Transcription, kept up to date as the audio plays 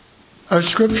Our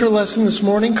scripture lesson this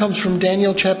morning comes from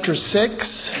Daniel chapter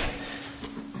 6.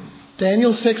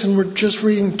 Daniel 6, and we're just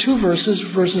reading two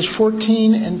verses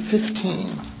 14 and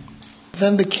 15.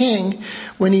 Then the king,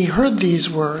 when he heard these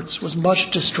words, was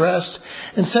much distressed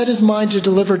and set his mind to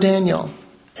deliver Daniel.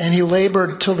 And he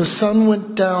labored till the sun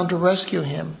went down to rescue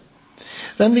him.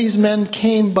 Then these men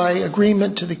came by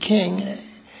agreement to the king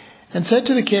and said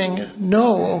to the king,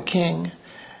 "Know, O king,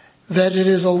 that it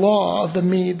is a law of the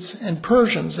Medes and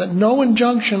Persians that no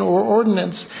injunction or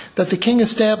ordinance that the king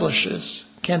establishes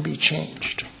can be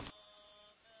changed."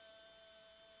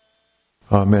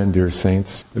 Amen, dear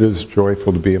saints. It is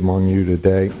joyful to be among you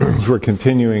today. We're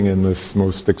continuing in this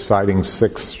most exciting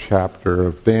 6th chapter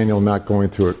of Daniel, not going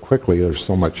through it quickly. There's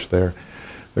so much there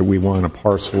that we want to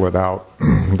parcel it out,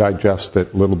 digest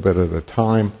it a little bit at a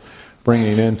time,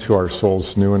 bringing into our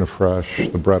souls new and afresh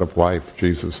the bread of life,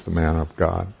 Jesus, the man of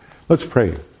God. Let's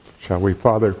pray, shall we?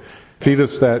 Father, feed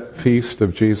us that feast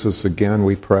of Jesus again,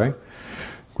 we pray.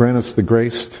 Grant us the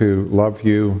grace to love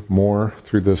you more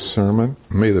through this sermon.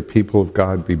 May the people of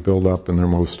God be built up in their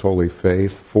most holy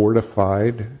faith,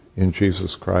 fortified in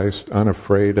Jesus Christ,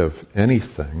 unafraid of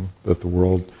anything that the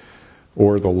world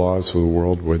or the laws of the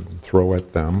world would throw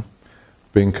at them,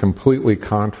 being completely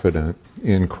confident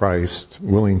in Christ,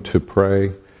 willing to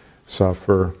pray,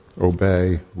 suffer,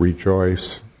 obey,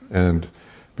 rejoice, and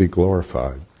be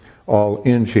glorified. All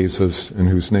in Jesus, in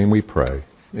whose name we pray.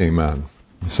 Amen.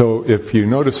 So if you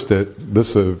noticed it,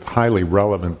 this is a highly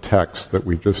relevant text that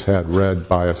we just had read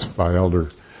by us by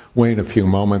Elder Wayne a few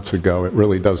moments ago. It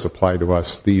really does apply to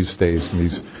us these days in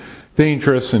these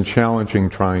dangerous and challenging,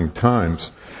 trying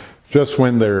times. Just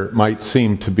when there might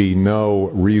seem to be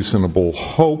no reasonable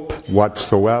hope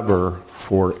whatsoever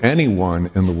for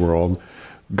anyone in the world,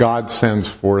 God sends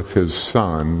forth His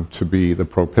Son to be the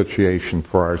propitiation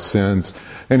for our sins,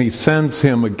 and He sends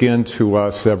Him again to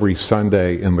us every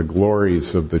Sunday in the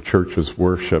glories of the church's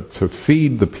worship to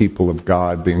feed the people of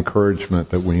God the encouragement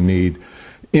that we need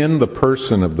in the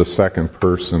person of the second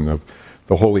person of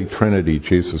the Holy Trinity,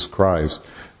 Jesus Christ.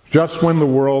 Just when the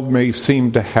world may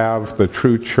seem to have the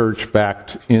true church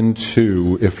backed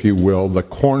into, if you will, the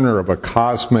corner of a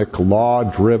cosmic,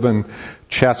 law-driven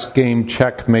chess game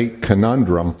checkmate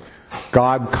conundrum,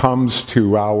 God comes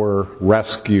to our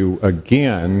rescue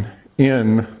again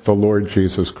in the Lord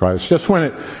Jesus Christ. Just when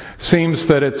it seems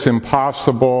that it's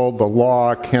impossible, the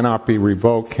law cannot be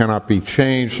revoked, cannot be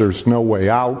changed, there's no way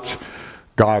out,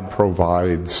 God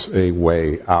provides a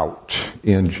way out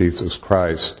in Jesus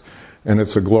Christ. And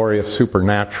it's a glorious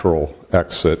supernatural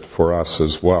exit for us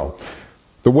as well.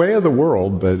 The way of the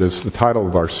world, that is the title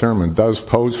of our sermon, does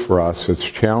pose for us its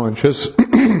challenges,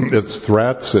 its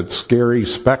threats, its scary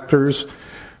specters.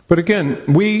 But again,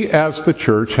 we as the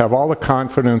church have all the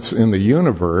confidence in the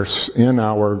universe in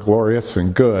our glorious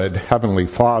and good Heavenly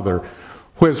Father,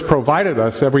 who has provided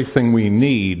us everything we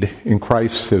need in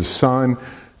Christ His Son,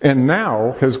 and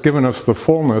now has given us the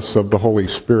fullness of the Holy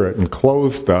Spirit and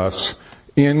clothed us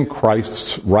in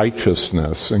Christ's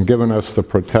righteousness and given us the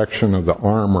protection of the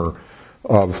armor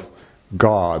of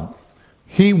God.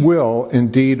 He will,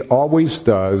 indeed always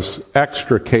does,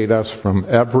 extricate us from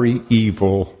every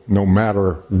evil, no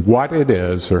matter what it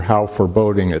is or how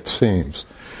foreboding it seems.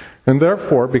 And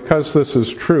therefore, because this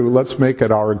is true, let's make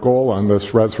it our goal on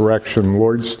this Resurrection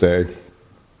Lord's Day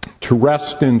to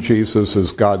rest in Jesus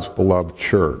as God's beloved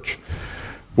church.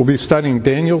 We'll be studying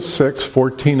Daniel 6,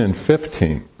 14 and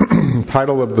 15.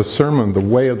 Title of the sermon, The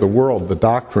Way of the World, the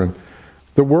Doctrine.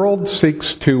 The world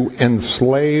seeks to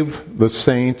enslave the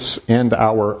saints and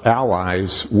our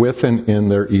allies with and in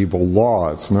their evil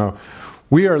laws. Now,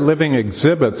 we are living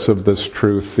exhibits of this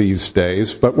truth these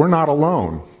days, but we're not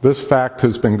alone. This fact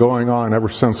has been going on ever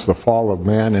since the fall of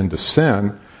man into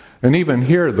sin. And even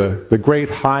here, the great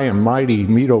high and mighty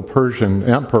Medo-Persian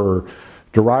emperor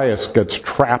Darius gets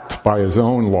trapped by his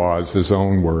own laws, his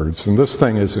own words. And this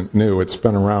thing isn't new. It's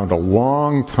been around a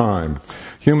long time.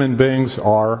 Human beings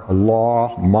are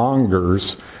law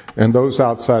mongers, and those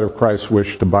outside of Christ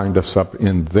wish to bind us up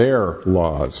in their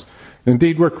laws.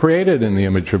 Indeed, we're created in the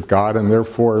image of God, and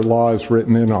therefore law is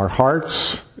written in our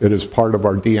hearts. It is part of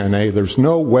our DNA. There's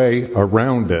no way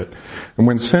around it. And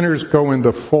when sinners go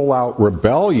into full-out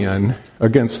rebellion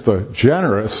against the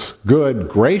generous, good,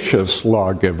 gracious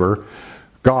lawgiver,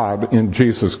 God in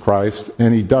Jesus Christ,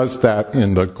 and He does that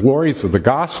in the glories of the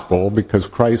gospel because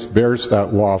Christ bears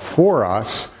that law for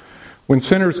us. When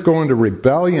sinners go into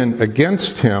rebellion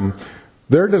against Him,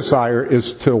 their desire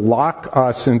is to lock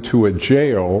us into a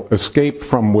jail, escape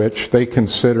from which they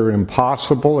consider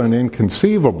impossible and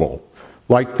inconceivable,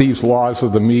 like these laws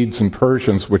of the Medes and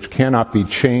Persians, which cannot be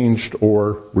changed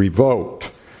or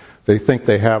revoked. They think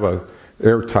they have a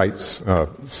airtight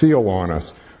seal on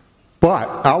us.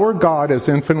 But our God is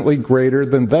infinitely greater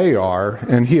than they are,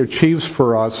 and He achieves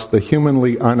for us the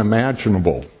humanly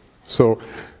unimaginable. So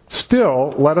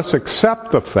still, let us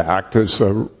accept the fact as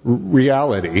a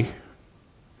reality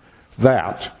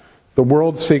that the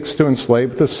world seeks to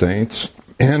enslave the saints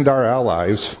and our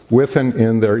allies with and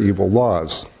in their evil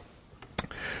laws.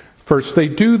 First, they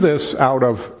do this out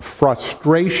of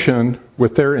frustration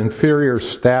with their inferior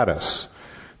status.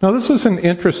 Now, this is an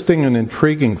interesting and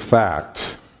intriguing fact.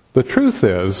 The truth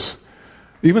is,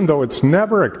 even though it's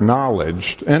never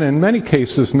acknowledged, and in many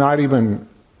cases not even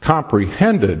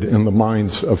comprehended in the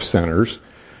minds of sinners,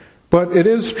 but it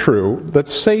is true that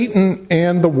Satan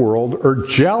and the world are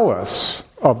jealous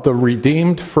of the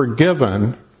redeemed,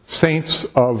 forgiven saints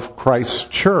of Christ's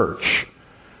church.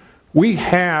 We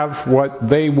have what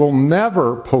they will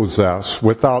never possess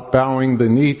without bowing the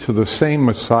knee to the same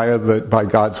Messiah that by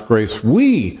God's grace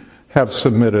we have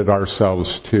submitted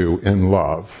ourselves to in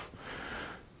love.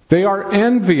 They are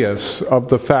envious of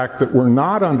the fact that we're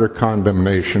not under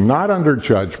condemnation, not under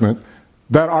judgment,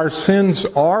 that our sins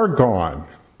are gone.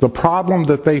 The problem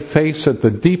that they face at the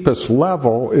deepest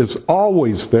level is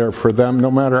always there for them,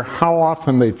 no matter how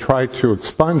often they try to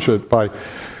expunge it by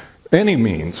any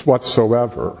means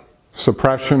whatsoever,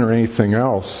 suppression or anything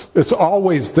else. It's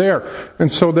always there.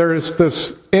 And so there is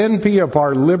this envy of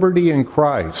our liberty in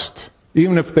Christ,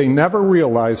 even if they never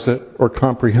realize it or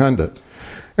comprehend it.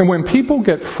 And when people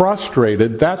get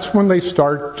frustrated, that's when they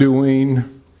start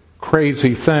doing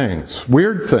crazy things,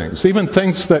 weird things, even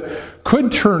things that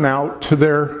could turn out to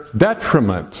their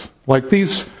detriment. Like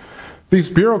these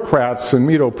bureaucrats in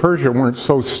Medo-Persia weren't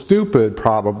so stupid,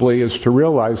 probably, as to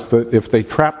realize that if they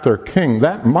trapped their king,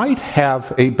 that might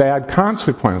have a bad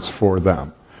consequence for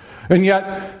them. And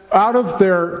yet, out of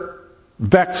their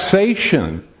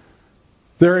vexation,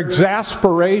 their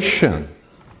exasperation,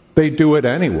 they do it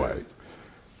anyway,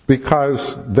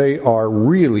 because they are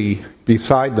really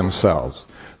beside themselves.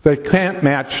 They can't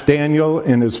match Daniel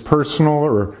in his personal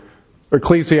or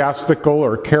ecclesiastical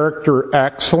or character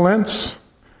excellence.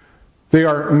 They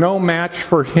are no match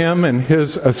for him in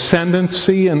his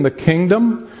ascendancy in the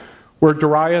kingdom, where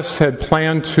Darius had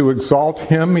planned to exalt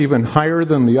him even higher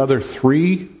than the other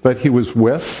three that he was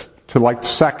with, to like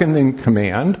second in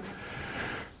command.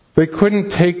 They couldn't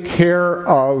take care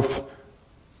of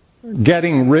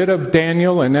getting rid of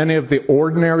Daniel in any of the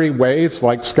ordinary ways,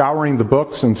 like scouring the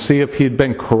books and see if he'd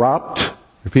been corrupt,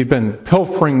 if he'd been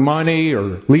pilfering money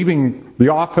or leaving the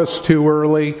office too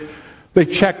early. They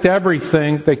checked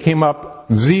everything. They came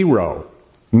up zero.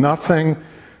 Nothing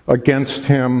against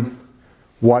him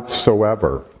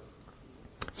whatsoever.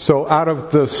 So out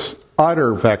of this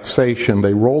utter vexation,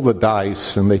 they roll the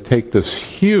dice and they take this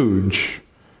huge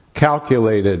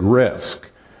calculated risk,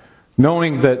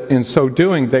 knowing that in so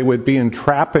doing they would be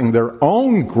entrapping their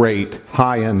own great,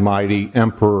 high and mighty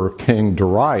Emperor King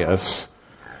Darius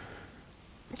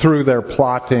through their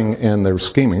plotting and their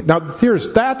scheming. Now,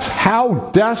 that's how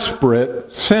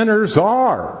desperate sinners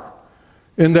are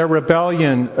in their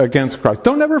rebellion against Christ.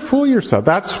 Don't ever fool yourself.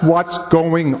 That's what's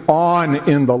going on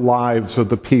in the lives of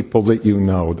the people that you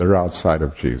know that are outside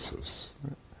of Jesus.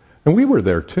 And we were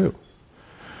there too.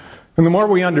 And the more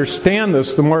we understand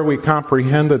this, the more we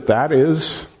comprehend that that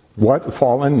is what the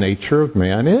fallen nature of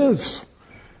man is,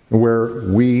 where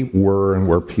we were and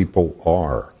where people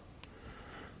are.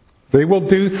 They will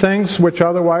do things which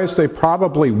otherwise they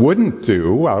probably wouldn't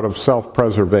do out of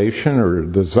self-preservation or a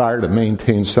desire to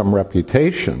maintain some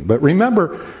reputation. But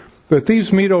remember that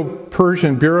these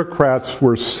Medo-Persian bureaucrats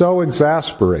were so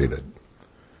exasperated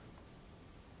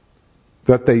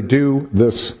that they do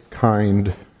this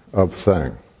kind of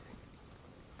thing.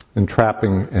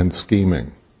 Entrapping and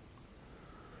scheming.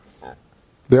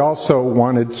 They also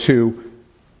wanted to,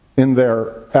 in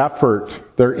their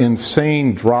effort, their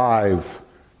insane drive,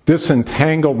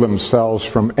 disentangle themselves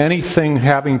from anything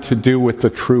having to do with the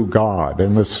true God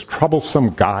and this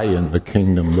troublesome guy in the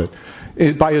kingdom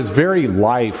that, by his very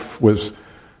life, was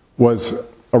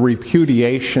a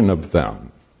repudiation of them.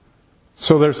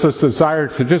 So there's this desire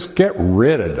to just get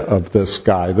rid of this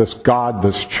guy, this God,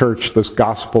 this church, this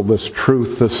gospel, this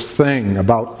truth, this thing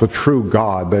about the true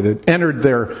God that had entered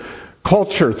their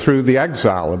culture through the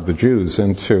exile of the Jews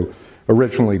into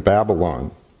originally Babylon.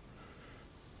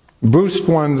 Boost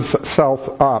one's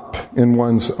self up in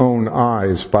one's own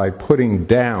eyes by putting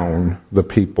down the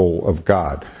people of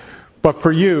God. But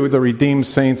for you, the redeemed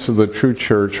saints of the true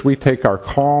church, we take our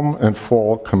calm and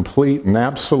full, complete and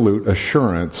absolute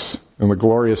assurance in the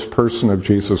glorious person of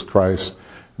Jesus Christ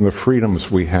and the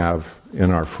freedoms we have in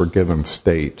our forgiven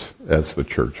state as the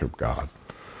church of God.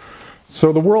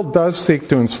 So the world does seek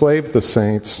to enslave the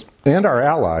saints and our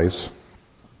allies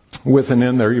with and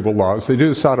in their evil laws. They do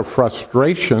this out of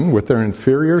frustration with their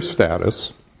inferior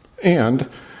status, and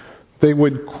they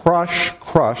would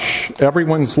crush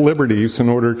everyone's liberties in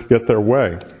order to get their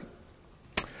way.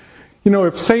 You know,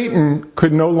 if Satan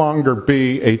could no longer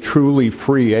be a truly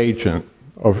free agent,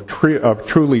 of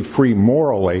truly free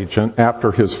moral agent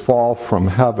after his fall from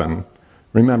heaven,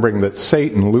 remembering that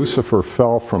Satan, Lucifer,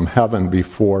 fell from heaven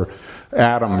before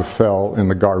Adam fell in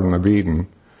the Garden of Eden.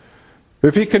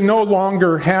 If he can no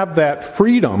longer have that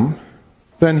freedom,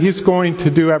 then he's going to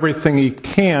do everything he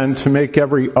can to make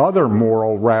every other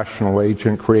moral, rational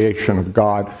agent, creation of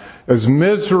God, as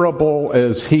miserable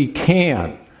as he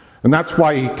can. And that's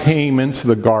why he came into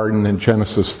the garden in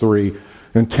Genesis 3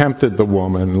 and tempted the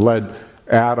woman and led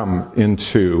Adam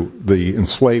into the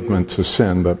enslavement to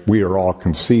sin that we are all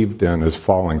conceived in as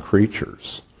fallen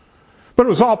creatures. But it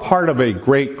was all part of a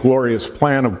great, glorious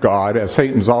plan of God, as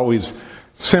Satan's always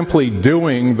simply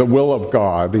doing the will of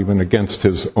God, even against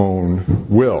his own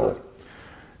will.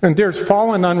 And dear,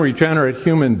 fallen, unregenerate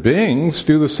human beings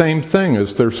do the same thing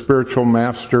as their spiritual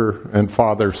master and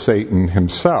father, Satan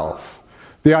himself.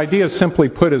 The idea is simply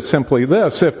put as simply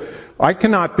this: if I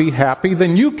cannot be happy,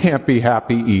 then you can't be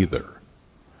happy either.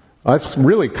 That's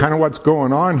really kind of what's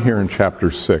going on here in chapter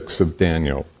 6 of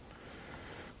Daniel.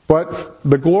 But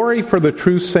the glory for the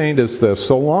true saint is this: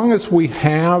 so long as we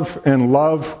have and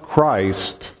love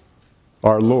Christ,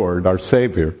 our Lord, our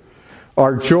Savior,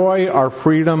 our joy, our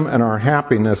freedom, and our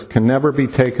happiness can never be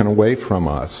taken away from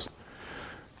us.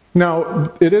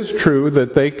 Now, it is true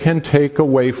that they can take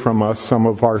away from us some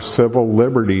of our civil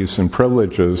liberties and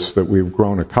privileges that we've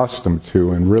grown accustomed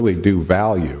to and really do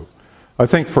value. I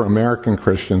think for American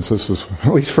Christians, this is,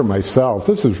 at least for myself,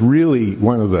 this is really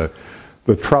one of the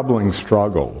troubling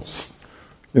struggles.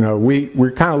 You know, we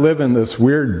kind of live in this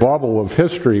weird bubble of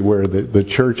history where the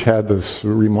church had this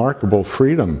remarkable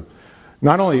freedom.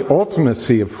 Not only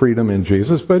ultimacy of freedom in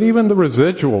Jesus, but even the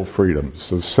residual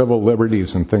freedoms of civil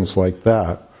liberties and things like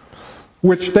that,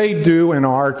 which they do and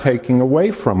are taking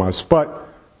away from us. But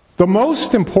the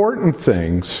most important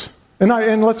things,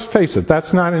 and let's face it,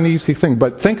 that's not an easy thing,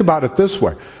 but think about it this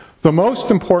way: the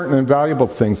most important and valuable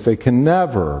things they can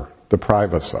never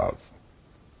deprive us of.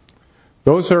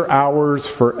 Those are ours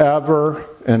forever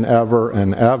and ever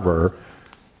and ever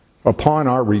upon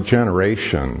our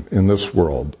regeneration in this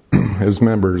world as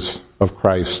members of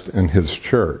Christ and His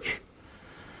church.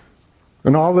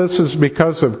 And all this is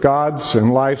because of God's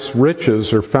and life's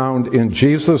riches are found in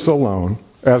Jesus alone,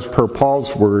 as per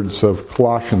Paul's words of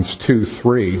Colossians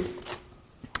 2:3,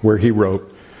 where he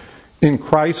wrote, "In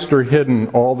Christ are hidden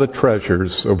all the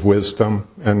treasures of wisdom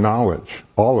and knowledge,"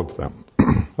 all of them.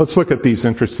 Let's look at these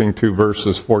interesting two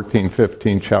verses, 14,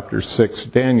 15, chapter 6,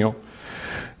 Daniel,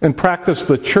 and practice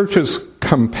the church's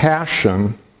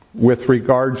compassion with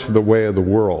regard to the way of the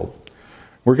world.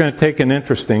 We're going to take an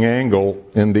interesting angle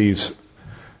in these,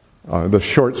 the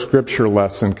short scripture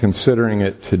lesson, considering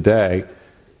it today.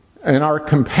 And our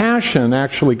compassion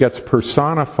actually gets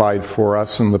personified for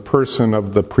us in the person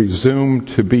of the presumed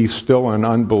to be still an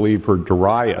unbeliever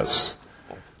Darius.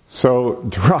 So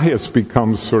Darius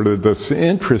becomes sort of this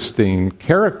interesting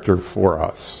character for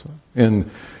us in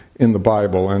the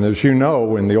Bible. And as you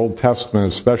know, in the Old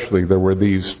Testament especially, there were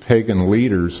these pagan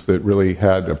leaders that really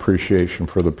had appreciation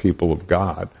for the people of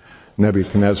God.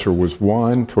 Nebuchadnezzar was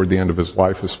one, toward the end of his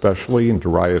life especially, and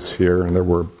Darius here, and there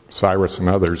were Cyrus and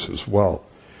others as well.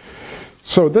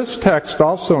 So this text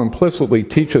also implicitly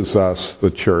teaches us,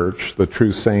 the church, the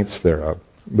true saints thereof,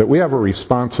 that we have a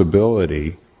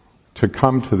responsibility to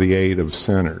come to the aid of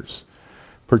sinners,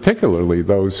 particularly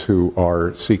those who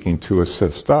are seeking to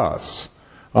assist us.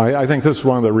 I think this is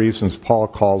one of the reasons Paul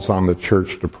calls on the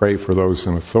church to pray for those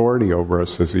in authority over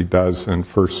us, as he does in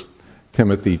 1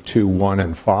 Timothy 2:1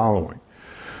 and following.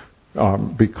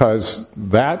 Because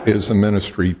that is a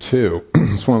ministry too.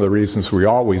 It's one of the reasons we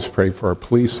always pray for our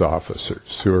police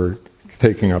officers who are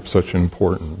taking up such an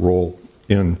important role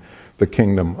in the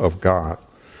kingdom of God.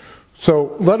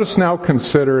 So let us now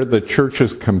consider the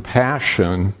church's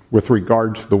compassion with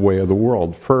regard to the way of the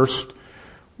world. First,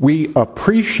 we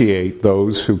appreciate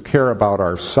those who care about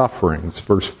our sufferings,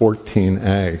 verse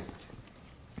 14a.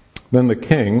 Then the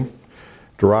king,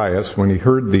 Darius, when he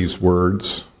heard these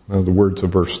words, the words of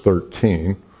verse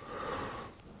 13,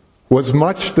 was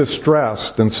much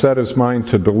distressed and set his mind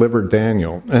to deliver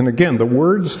Daniel. And again, the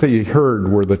words that he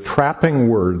heard were the trapping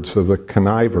words of the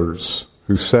connivers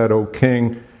who said, "O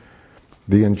king,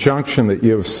 the injunction that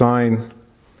you have signed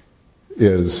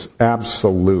is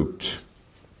absolute."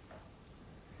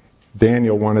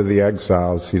 Daniel, one of the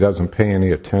exiles, he doesn't pay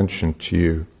any attention to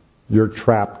you. You're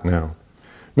trapped now.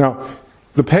 Now,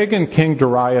 the pagan King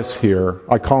Darius here,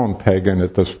 I call him pagan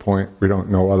at this point, we don't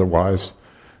know otherwise,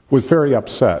 was very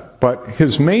upset. But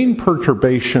his main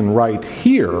perturbation right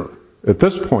here, at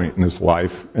this point in his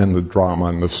life and the drama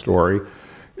and the story,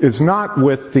 is not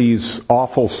with these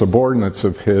awful subordinates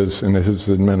of his in his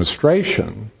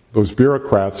administration, those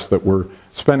bureaucrats that were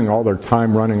spending all their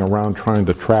time running around trying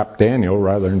to trap Daniel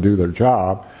rather than do their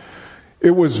job.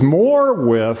 It was more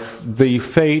with the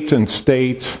fate and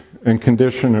state and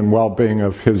condition and well-being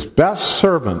of his best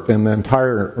servant in the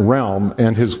entire realm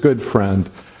and his good friend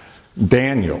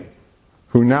Daniel,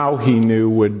 who now he knew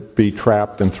would be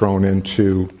trapped and thrown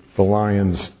into the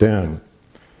lion's den.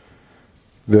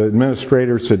 The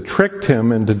administrators had tricked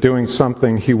him into doing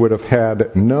something he would have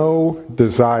had no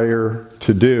desire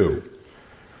to do.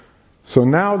 So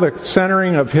now the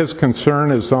centering of his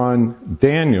concern is on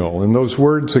Daniel. And those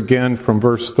words again from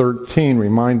verse 13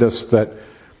 remind us that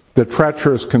the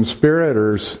treacherous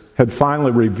conspirators had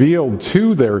finally revealed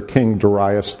to their king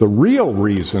Darius the real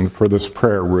reason for this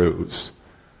prayer ruse.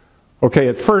 Okay,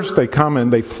 at first they come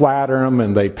and they flatter him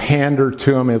and they pander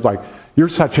to him. It's like, you're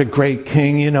such a great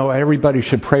king, you know, everybody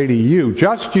should pray to you,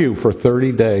 just you for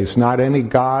 30 days. Not any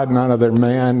god, none other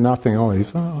man, nothing. Oh,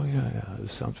 yeah,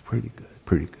 this sounds pretty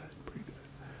good.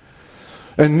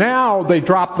 And now they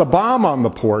drop the bomb on the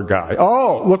poor guy.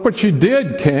 Oh, look what you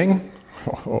did, king.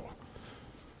 Oh,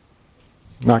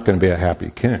 not going to be a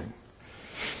happy king.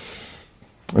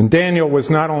 And Daniel was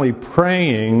not only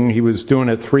praying, he was doing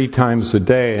it 3 times a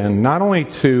day, and not only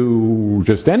to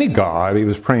just any God, he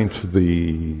was praying to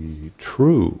the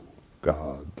true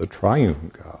God, the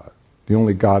triune God, the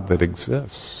only God that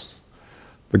exists,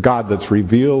 the God that's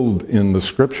revealed in the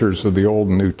scriptures of the Old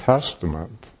and New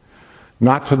Testament,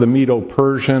 not to the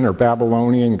Medo-Persian or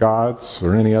Babylonian gods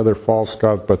or any other false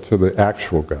gods, but to the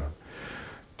actual God.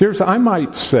 Dears, I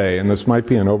might say, and this might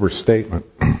be an overstatement,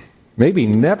 maybe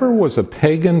never was a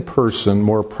pagan person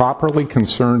more properly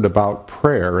concerned about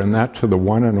prayer, and that to the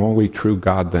one and only true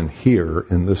God, than here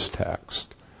in this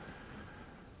text.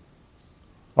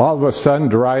 All of a sudden,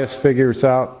 Darius figures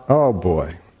out, oh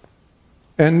boy.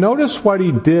 And notice what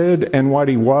he did and what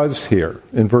he was here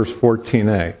in verse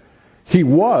 14a. He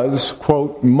was,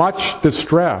 quote, much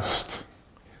distressed.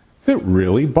 It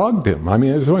really bugged him. I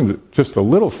mean, it wasn't just a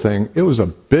little thing. It was a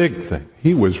big thing.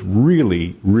 He was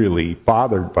really, really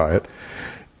bothered by it.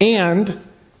 And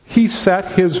he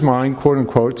set his mind, quote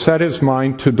unquote, set his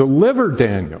mind to deliver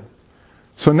Daniel.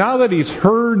 So now that he's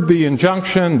heard the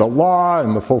injunction, the law,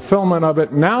 and the fulfillment of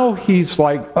it, now he's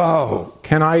like, oh,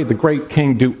 can I, the great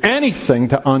king, do anything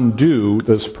to undo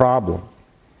this problem?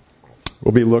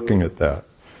 We'll be looking at that.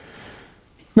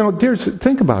 Now, dears,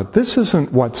 think about it. This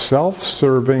isn't what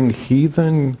self-serving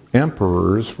heathen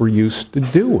emperors were used to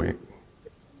doing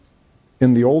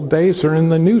in the old days or in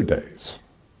the new days.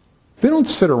 They don't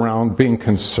sit around being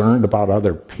concerned about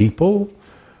other people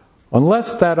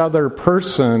unless that other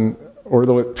person or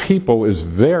the people is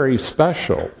very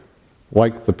special,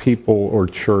 like the people or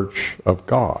church of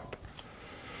God.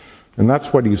 And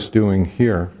that's what he's doing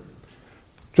here.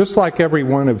 Just like every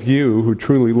one of you who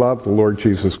truly love the Lord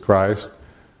Jesus Christ,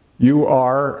 you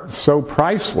are so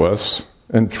priceless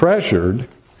and treasured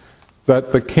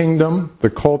that the kingdom, the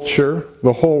culture,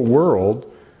 the whole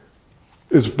world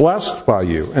is blessed by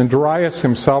you. And Darius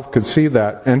himself could see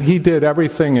that, and he did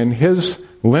everything in his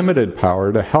limited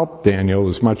power to help Daniel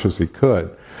as much as he could.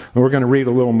 And we're going to read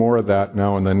a little more of that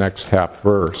now in the next half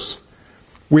verse.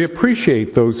 We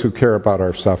appreciate those who care about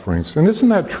our sufferings. And isn't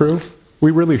that true? We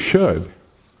really should.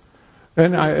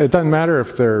 And it doesn't matter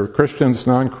if they're Christians,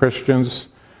 non-Christians.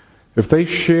 If they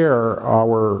share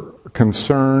our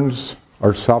concerns,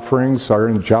 our sufferings, our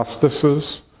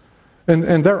injustices,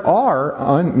 and there are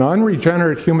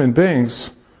unregenerate human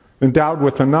beings endowed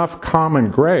with enough common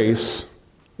grace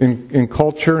in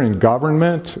culture, in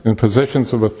government, in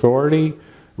positions of authority,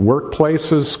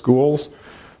 workplaces, schools,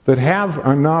 that have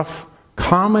enough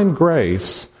common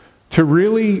grace to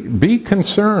really be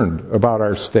concerned about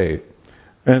our state.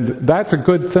 And that's a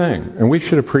good thing, and we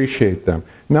should appreciate them.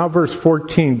 Now verse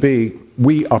 14b,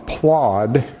 we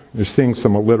applaud, you're seeing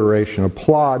some alliteration,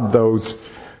 applaud those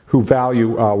who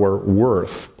value our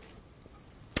worth.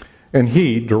 And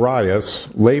he, Darius,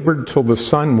 labored till the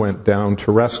sun went down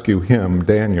to rescue him,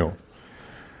 Daniel.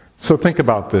 So think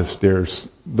about this, dears.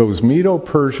 Those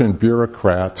Medo-Persian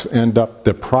bureaucrats end up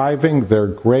depriving their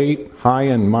great, high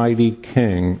and mighty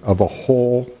king of a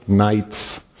whole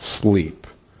night's sleep.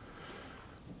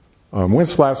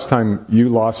 When's the last time you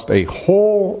lost a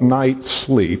whole night's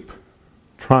sleep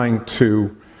trying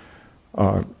to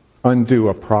undo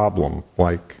a problem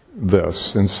like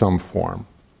this in some form?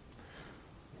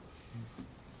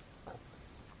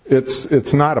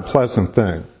 It's not a pleasant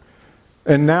thing.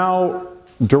 And now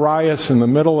Darius, in the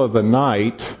middle of the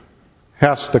night,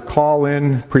 has to call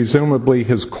in, presumably,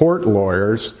 his court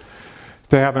lawyers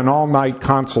to have an all-night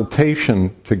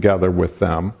consultation together with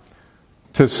them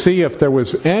to see if there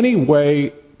was any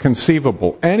way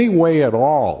conceivable, any way at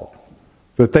all,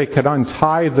 that they could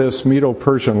untie this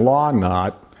Medo-Persian law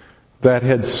knot that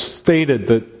had stated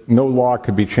that no law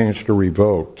could be changed or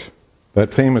revoked,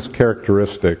 that famous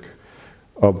characteristic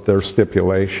of their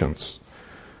stipulations.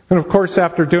 And of course,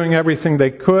 after doing everything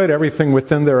they could, everything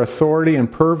within their authority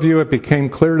and purview, it became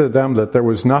clear to them that there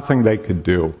was nothing they could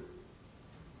do.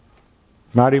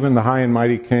 Not even the high and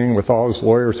mighty king with all his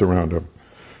lawyers around him.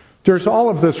 All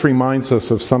of this reminds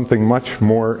us of something much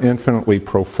more infinitely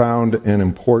profound and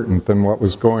important than what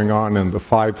was going on in the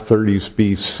 530s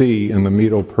BC in the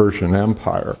Medo-Persian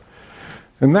Empire.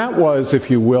 And that was,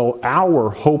 if you will, our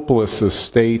hopeless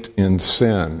estate in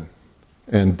sin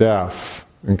and death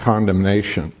and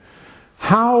condemnation.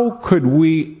 How could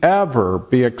we ever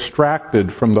be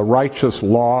extracted from the righteous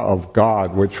law of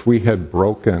God, which we had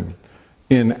broken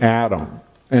in Adam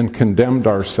and condemned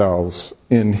ourselves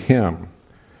in him?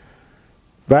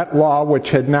 That law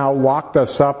which had now locked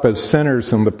us up as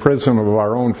sinners in the prison of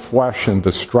our own flesh and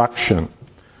destruction.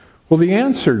 Well, the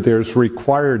answer, dears,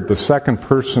 required the second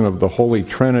person of the Holy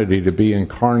Trinity to be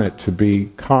incarnate, to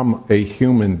become a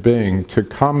human being, to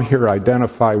come here,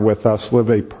 identify with us, live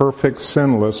a perfect,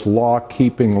 sinless,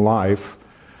 law-keeping life,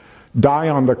 die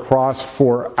on the cross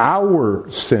for our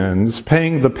sins,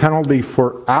 paying the penalty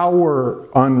for our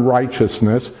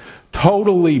unrighteousness,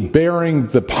 totally bearing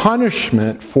the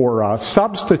punishment for us,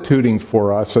 substituting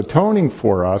for us, atoning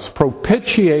for us,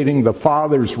 propitiating the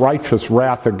Father's righteous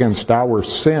wrath against our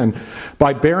sin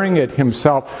by bearing it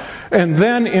himself, and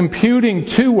then imputing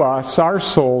to us, our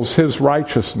souls, his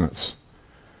righteousness.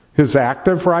 His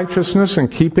active righteousness in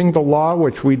keeping the law,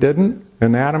 which we didn't,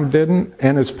 and Adam didn't,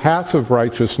 and his passive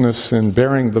righteousness in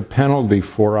bearing the penalty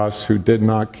for us who did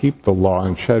not keep the law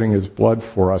and shedding his blood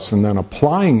for us, and then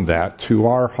applying that to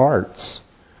our hearts.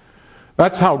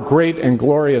 That's how great and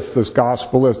glorious this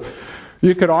gospel is.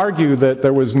 You could argue that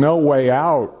there was no way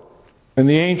out, and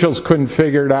the angels couldn't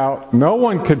figure it out. No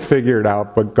one could figure it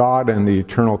out, but God and the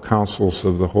eternal counsels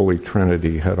of the Holy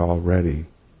Trinity had already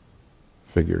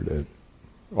figured it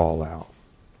all out.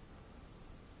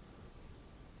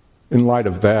 In light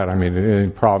of that, any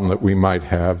problem that we might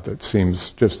have that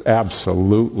seems just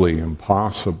absolutely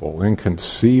impossible,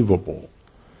 inconceivable.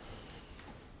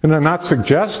 And I'm not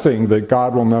suggesting that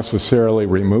God will necessarily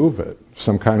remove it.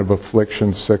 Some kind of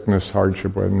affliction, sickness,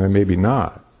 hardship, and maybe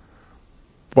not.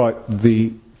 But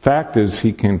the fact is,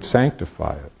 he can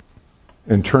sanctify it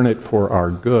and turn it for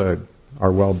our good,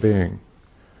 our well-being.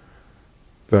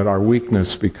 That our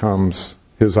weakness becomes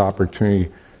his opportunity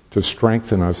to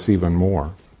strengthen us even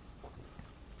more.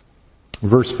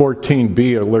 Verse 14b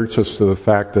alerts us to the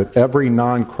fact that every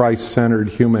non-Christ-centered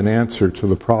human answer to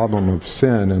the problem of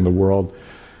sin in the world,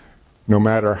 no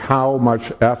matter how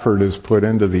much effort is put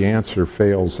into the answer,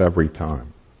 fails every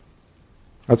time.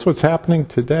 That's what's happening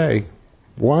today.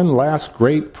 One last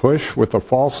great push with a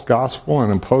false gospel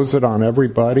and impose it on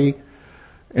everybody,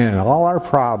 and all our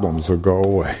problems will go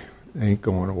away. They ain't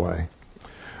going away.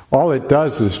 All it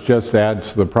does is just add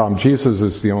to the problem. Jesus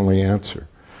is the only answer.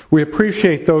 We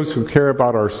appreciate those who care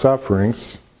about our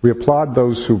sufferings. We applaud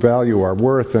those who value our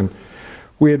worth. And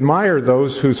we admire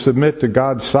those who submit to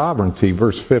God's sovereignty.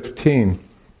 Verse 15.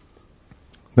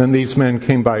 Then these men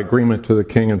came by agreement to the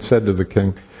king and said to the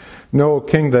king, "Know, O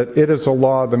king, that it is a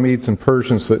law of the Medes and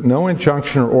Persians that no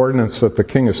injunction or ordinance that the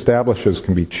king establishes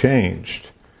can be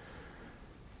changed."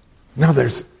 Now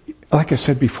like I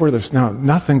said before, there's now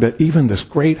nothing that even this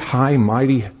great, high,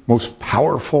 mighty, most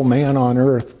powerful man on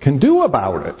earth can do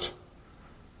about it.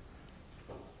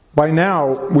 By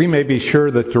now, we may be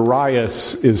sure that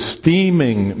Darius is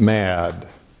steaming mad.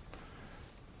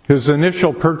 His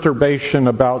initial perturbation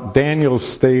about Daniel's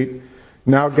state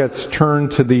now gets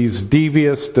turned to these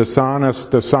devious,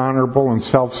 dishonest, dishonorable, and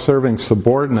self-serving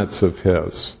subordinates of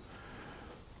his.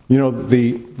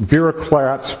 The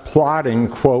bureaucrats plotting,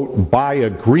 quote, by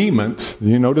agreement.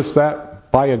 You notice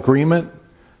that? By agreement?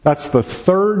 That's the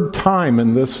third time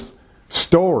in this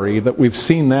story that we've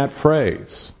seen that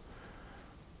phrase.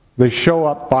 They show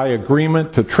up by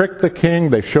agreement to trick the king.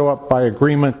 They show up by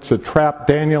agreement to trap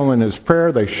Daniel in his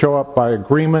prayer. They show up by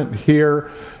agreement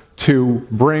here to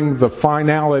bring the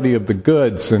finality of the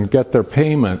goods and get their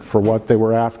payment for what they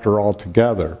were after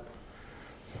altogether.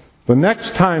 The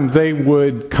next time they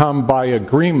would come by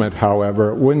agreement,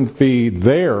 however, it wouldn't be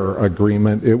their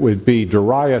agreement. It would be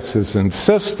Darius'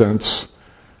 insistence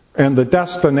And the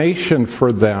destination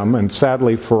for them, and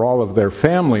sadly for all of their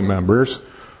family members,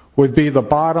 would be the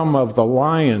bottom of the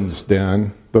lion's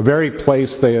den, the very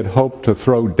place they had hoped to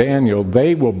throw Daniel.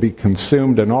 They will be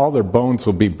consumed and all their bones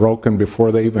will be broken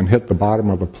before they even hit the bottom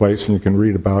of the place. And you can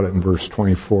read about it in verse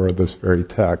 24 of this very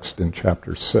text in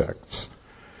chapter 6.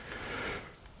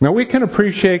 Now we can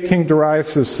appreciate King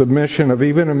Darius' submission of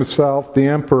even himself, the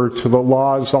emperor, to the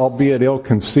laws, albeit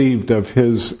ill-conceived, of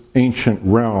his ancient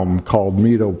realm called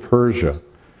Medo-Persia.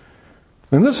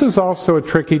 And this is also a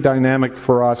tricky dynamic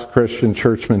for us Christian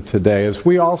churchmen today, as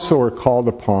we also are called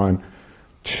upon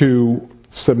to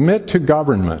submit to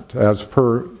government as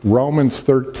per Romans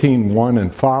 13:1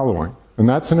 and following. And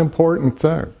that's an important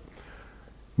thing.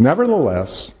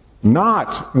 Nevertheless,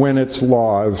 not when its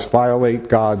laws violate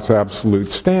God's absolute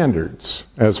standards,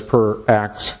 as per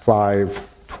Acts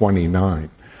 5:29.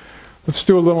 Let's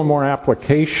do a little more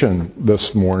application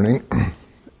this morning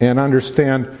and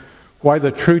understand why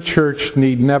the true church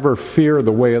need never fear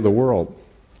the way of the world.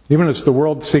 Even as the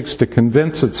world seeks to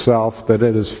convince itself that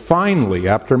it has finally,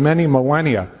 after many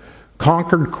millennia,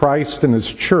 conquered Christ and His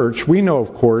church, we know,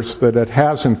 of course, that it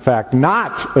has in fact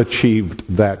not achieved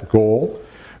that goal.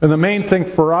 And the main thing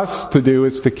for us to do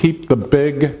is to keep the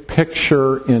big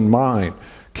picture in mind.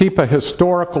 Keep a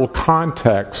historical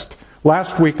context.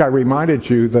 Last week I reminded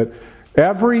you that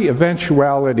every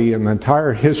eventuality in the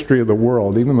entire history of the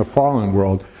world, even the fallen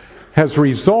world, has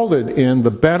resulted in the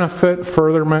benefit,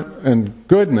 furtherment, and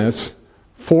goodness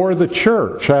for the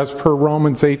church, as per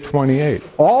Romans 8:28.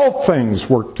 All things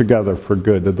work together for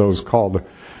good to those called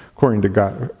according to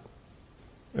God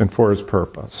and for His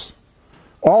purpose.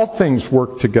 All things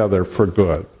work together for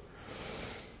good.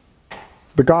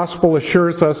 The gospel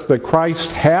assures us that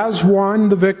Christ has won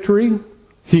the victory.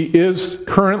 He is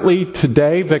currently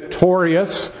today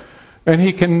victorious, and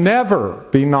He can never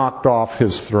be knocked off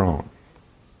His throne.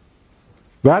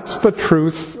 That's the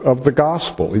truth of the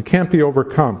gospel. He can't be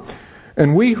overcome.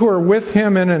 And we who are with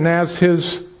Him in and as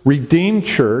His redeemed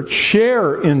church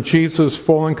share in Jesus'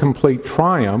 full and complete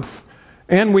triumph,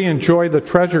 and we enjoy the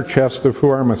treasure chest of who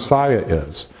our Messiah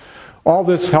is. All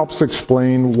this helps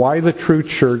explain why the true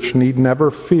church need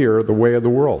never fear the way of the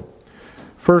world.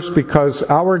 First, because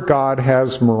our God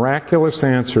has miraculous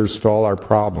answers to all our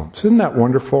problems. Isn't that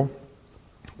wonderful?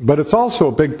 But it's also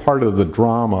a big part of the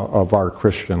drama of our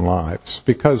Christian lives,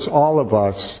 because all of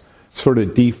us sort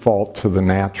of default to the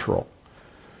natural.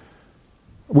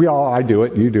 I do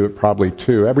it, you do it probably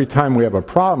too. Every time we have a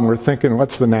problem, we're thinking,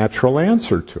 what's the natural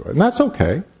answer to it? And that's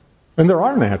okay. And there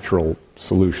are natural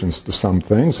solutions to some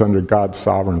things under God's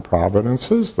sovereign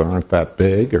providences that aren't that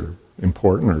big or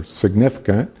important or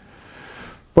significant.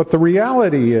 But the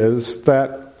reality is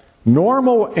that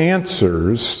normal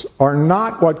answers are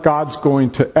not what God's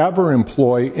going to ever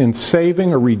employ in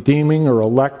saving or redeeming or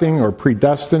electing or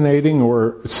predestinating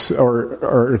or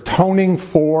atoning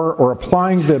for or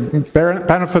applying the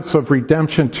benefits of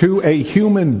redemption to a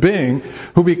human being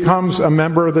who becomes a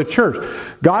member of the church.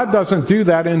 God doesn't do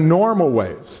that in normal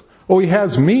ways. Oh, He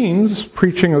has means,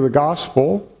 preaching of the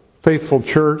gospel, faithful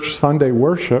church, Sunday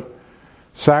worship,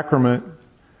 sacrament,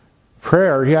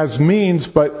 prayer. He has means,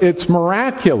 but it's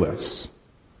miraculous.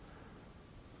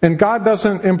 And God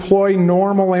doesn't employ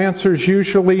normal answers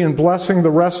usually in blessing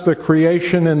the rest of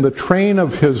creation in the train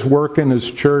of His work in His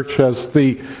church as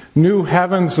the new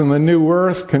heavens and the new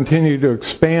earth continue to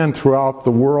expand throughout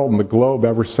the world and the globe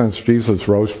ever since Jesus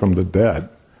rose from the dead.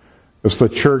 As the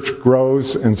church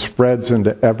grows and spreads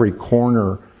into every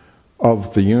corner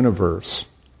of the universe,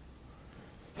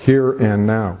 here and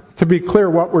now. To be clear,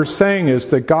 what we're saying is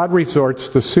that God resorts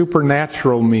to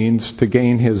supernatural means to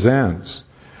gain His ends.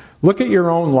 Look at your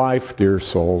own life, dear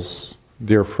souls,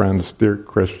 dear friends, dear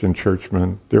Christian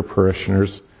churchmen, dear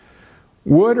parishioners.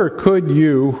 Would or could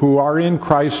you, who are in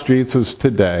Christ Jesus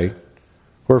today,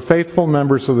 who are faithful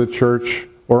members of the church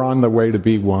or on the way to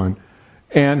be one,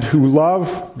 and who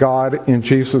love God in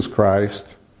Jesus Christ,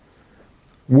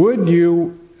 would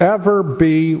you ever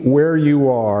be where you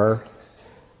are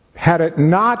had it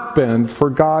not been for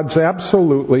God's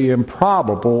absolutely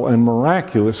improbable and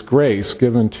miraculous grace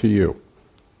given to you?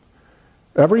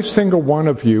 Every single one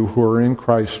of you who are in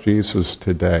Christ Jesus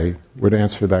today would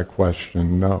answer that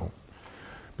question, no.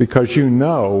 Because you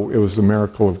know it was a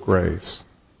miracle of grace.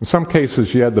 In some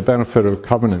cases you had the benefit of a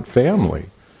covenant family,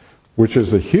 which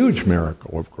is a huge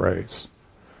miracle of grace.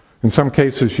 In some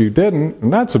cases you didn't,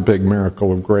 and that's a big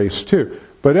miracle of grace too.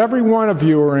 But every one of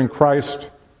you who are in Christ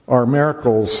are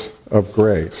miracles of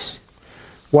grace.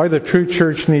 Why the true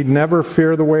church need never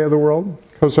fear the way of the world?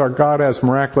 Because our God has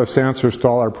miraculous answers to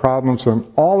all our problems,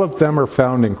 and all of them are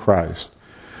found in Christ.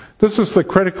 This is the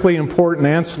critically important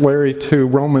ancillary to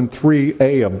Romans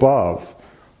 3a above.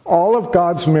 All of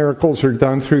God's miracles are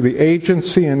done through the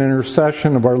agency and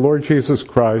intercession of our Lord Jesus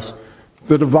Christ,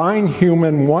 the divine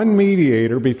human one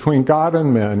mediator between God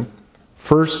and men,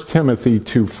 1 Timothy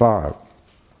 2:5.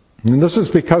 And this is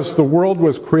because the world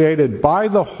was created by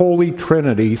the Holy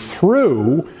Trinity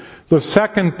through the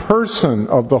second person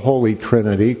of the Holy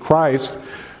Trinity, Christ,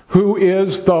 who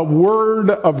is the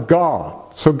Word of God.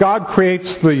 So God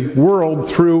creates the world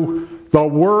through the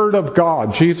Word of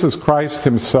God, Jesus Christ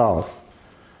himself.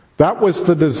 That was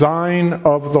the design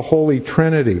of the Holy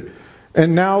Trinity.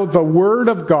 And now the Word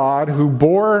of God, who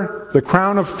bore the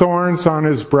crown of thorns on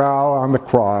his brow on the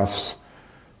cross,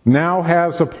 now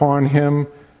has upon him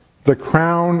the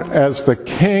crown as the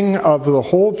King of the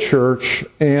whole church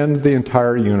and the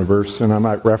entire universe. And I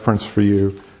might reference for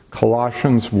you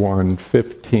Colossians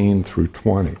 1:15 through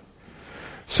 20.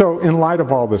 So in light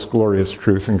of all this glorious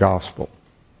truth and gospel,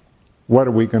 what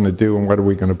are we going to do and what are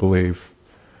we going to believe?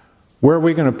 Where are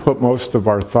we going to put most of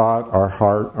our thought, our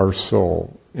heart, our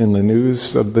soul? In the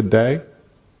news of the day,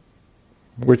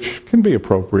 which can be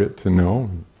appropriate to know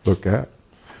and look at,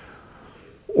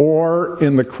 or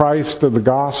in the Christ of the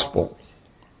gospel,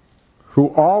 who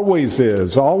always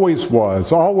is, always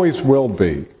was, always will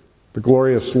be, the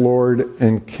glorious Lord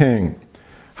and King?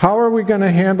 How are we going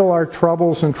to handle our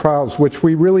troubles and trials, which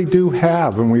we really do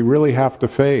have and we really have to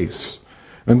face,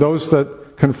 and those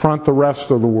that confront the rest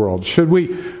of the world? Should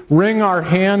we wring our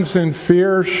hands in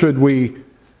fear? Should we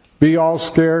be all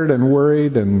scared and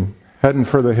worried and heading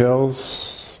for the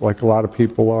hills like a lot of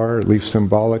people are, at least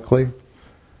symbolically?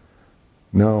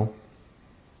 No,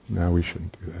 we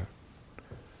shouldn't do that.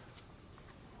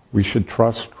 We should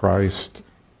trust Christ.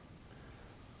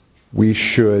 We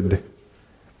should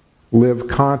live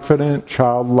confident,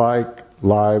 childlike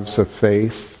lives of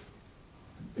faith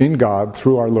in God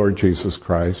through our Lord Jesus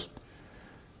Christ.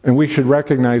 And we should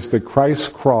recognize that Christ's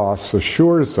cross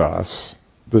assures us,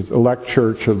 the elect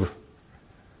church of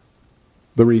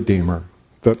the Redeemer,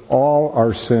 that all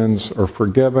our sins are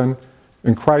forgiven.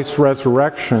 And Christ's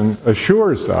resurrection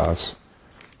assures us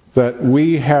that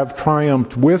we have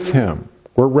triumphed with him.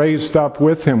 We're raised up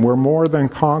with him. We're more than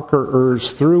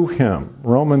conquerors through him.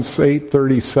 Romans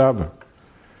 8:37.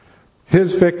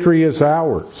 His victory is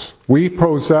ours. We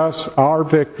possess our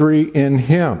victory in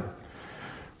him.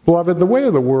 Beloved, the way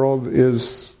of the world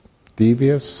is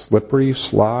devious, slippery,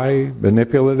 sly,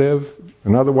 manipulative,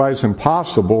 and otherwise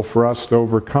impossible for us to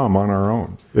overcome on our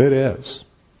own. It is.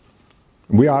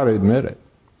 We ought to admit it.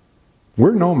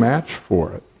 We're no match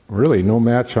for it. Really, no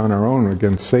match on our own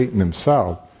against Satan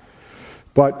himself.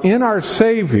 But in our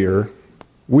Savior,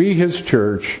 we, his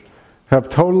church, have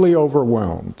totally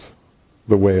overwhelmed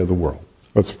the way of the world.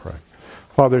 Let's pray.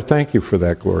 Father, thank you for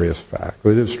that glorious fact.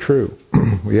 It is true.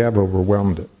 We have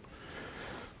overwhelmed it.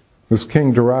 This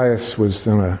King Darius was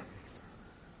in a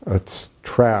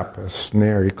trap, a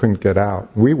snare. He couldn't get out.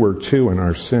 We were too in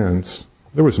our sins.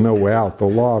 There was no way out. The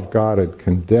law of God had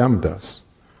condemned us.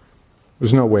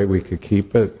 There's no way we could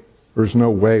keep it. There's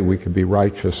no way we could be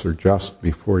righteous or just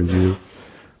before you.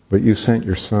 But you sent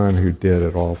your Son who did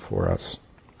it all for us.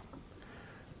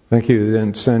 Thank you you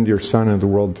didn't send your Son into the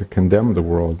world to condemn the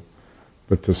world,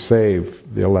 but to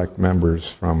save the elect members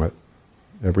from it.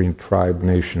 Every tribe,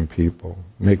 nation, people.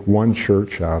 Make one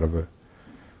church out of it.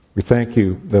 We thank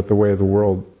you that the way of the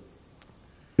world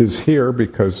is here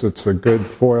because it's a good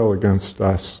foil against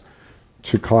us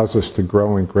to cause us to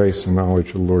grow in grace and knowledge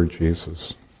of the Lord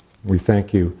Jesus. We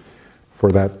thank you for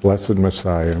that blessed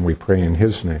Messiah, and we pray in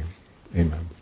his name. Amen.